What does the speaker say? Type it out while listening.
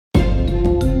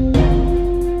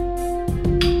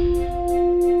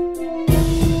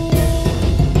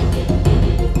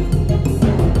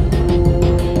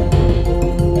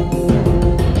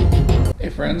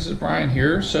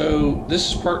there. So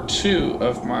this is part 2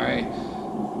 of my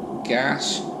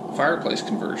gas fireplace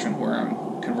conversion, where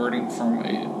I'm converting from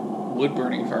a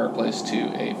wood-burning fireplace to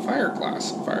a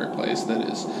Fireglass fireplace that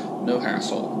is no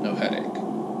hassle, no headache.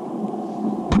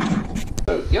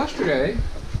 So yesterday,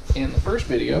 in the first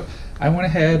video, I went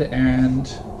ahead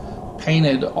and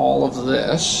painted all of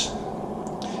this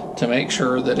to make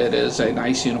sure that it is a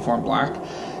nice uniform black.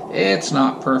 It's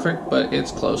not perfect, but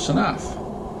it's close enough.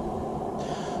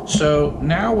 So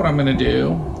now what I'm going to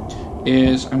do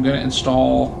is I'm going to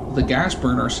install the gas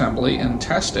burner assembly and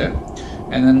test it,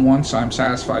 and then once I'm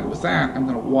satisfied with that, I'm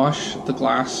going to wash the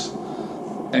glass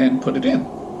and put it in.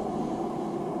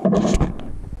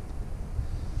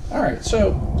 Alright,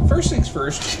 so first things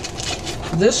first,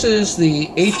 this is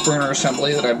the H burner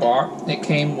assembly that I bought. It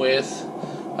came with,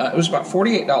 it was about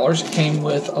 $48. It came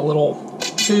with a little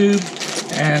tube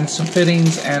and some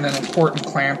fittings and an important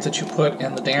clamp that you put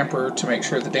in the damper to make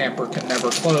sure the damper can never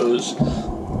close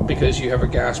because you have a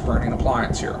gas burning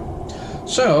appliance here.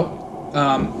 So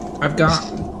I've got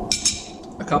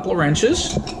a couple of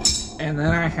wrenches, and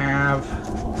then I have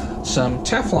some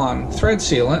Teflon thread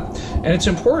sealant, and it's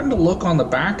important to look on the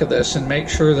back of this and make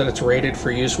sure that it's rated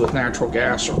for use with natural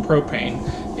gas or propane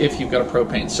if you've got a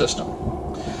propane system.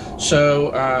 So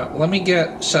let me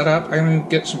get set up. I'm going to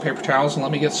get some paper towels and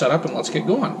let me get set up and let's get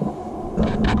going.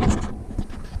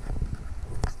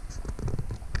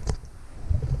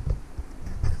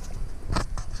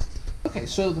 Okay,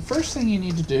 so the first thing you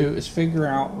need to do is figure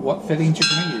out what fittings you're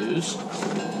going to use,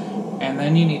 and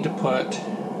then you need to put...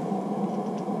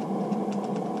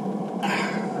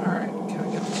 Alright, can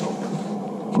I get this open?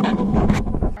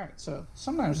 Alright, so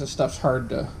sometimes this stuff's hard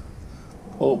to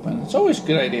open. It's always a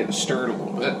good idea to stir it a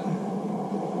little bit.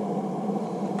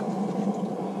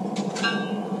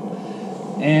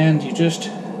 And you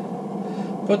just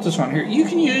put this on here. You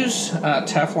can use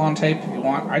Teflon tape if you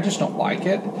want. I just don't like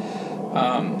it.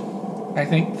 I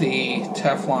think the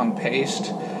Teflon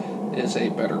paste is a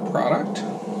better product,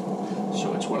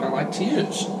 so it's what I like to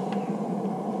use.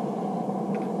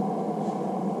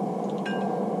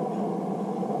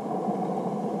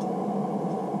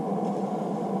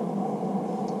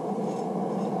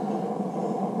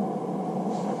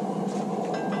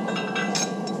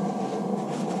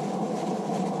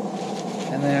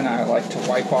 And then I like to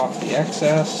wipe off the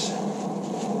excess.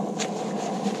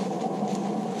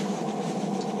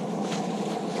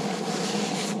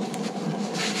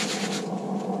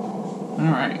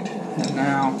 Alright, and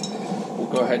now we'll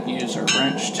go ahead and use our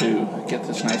wrench to get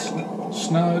this nice and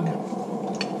snug.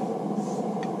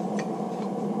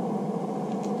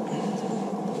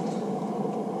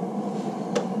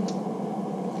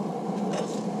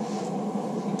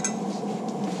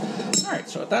 Alright,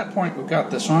 so at that point we've got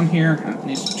this on here, and it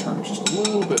needs to turn just a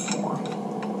little bit more.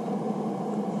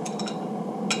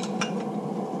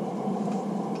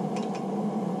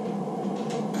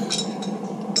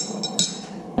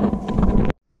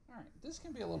 This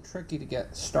can be a little tricky to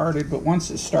get started, but once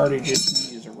it's started, you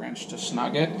just use a wrench to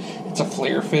snug it. It's a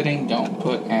flare fitting. Don't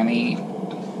put any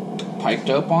pipe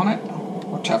dope on it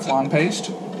or Teflon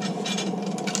paste.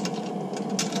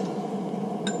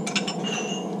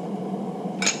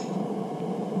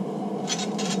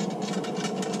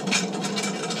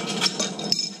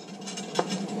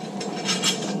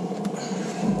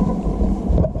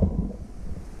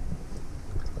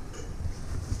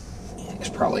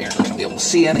 Probably aren't going to be able to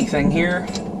see anything here.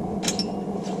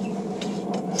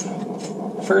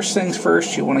 First things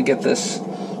first, you want to get this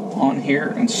on here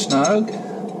and snug,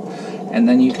 and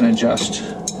then you can adjust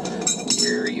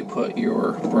where you put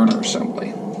your burner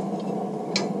assembly.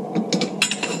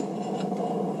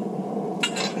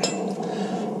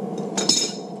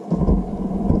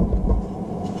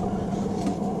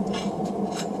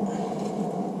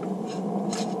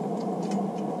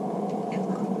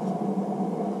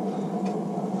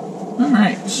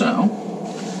 Alright, so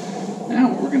now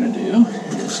what we're going to do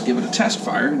is give it a test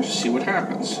fire and just see what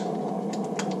happens.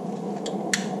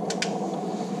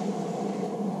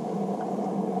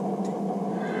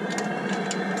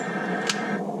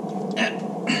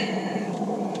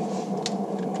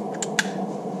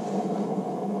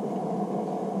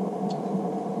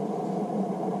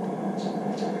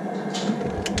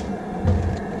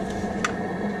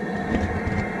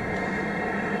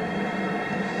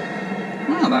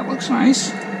 That looks nice.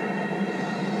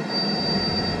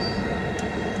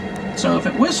 So if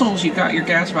it whistles, you've got your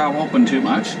gas valve open too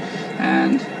much,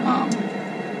 and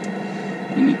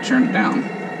you need to turn it down.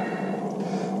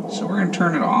 So we're going to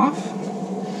turn it off,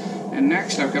 and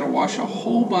next I've got to wash a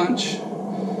whole bunch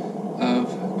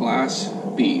of glass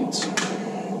beads.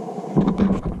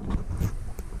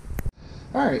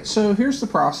 Alright, so here's the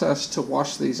process to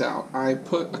wash these out. I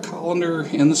put a colander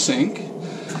in the sink,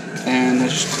 and I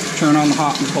just turn on the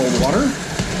hot and cold water,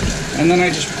 and then I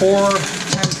just pour 10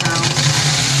 pounds.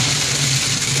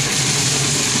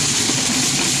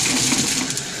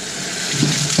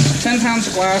 10 pounds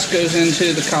of glass goes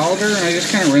into the colander, and I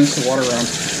just kind of rinse the water around.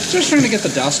 Just trying to get the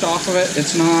dust off of it.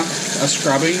 It's not a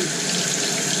scrubbing.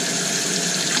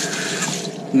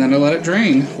 And then I let it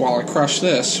drain while I crush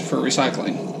this for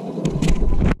recycling.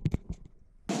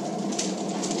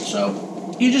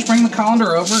 So you just bring the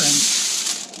colander over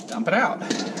and dump it out.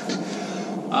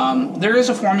 There is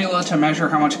a formula to measure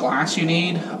how much glass you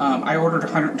need. I ordered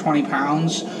 120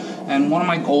 pounds, and one of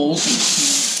my goals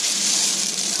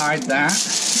is to hide that.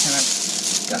 And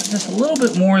I've got just a little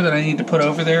bit more that I need to put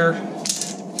over there,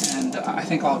 and I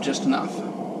think I'll have just enough.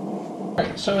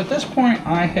 Alright, so at this point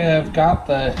I have got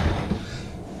the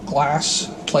glass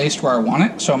placed where I want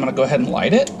it, so I'm going to go ahead and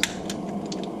light it.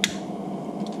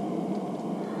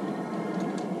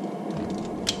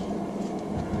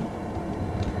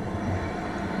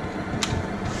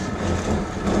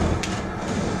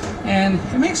 And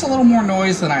it makes a little more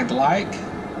noise than I'd like,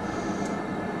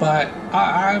 but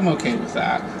I'm okay with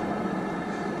that.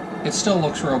 It still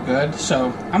looks real good,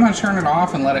 so I'm going to turn it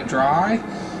off and let it dry.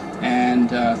 And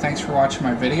thanks for watching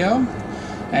my video.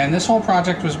 And this whole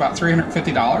project was about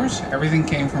 $350. Everything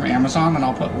came from Amazon, and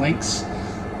I'll put links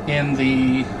in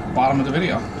the bottom of the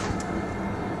video.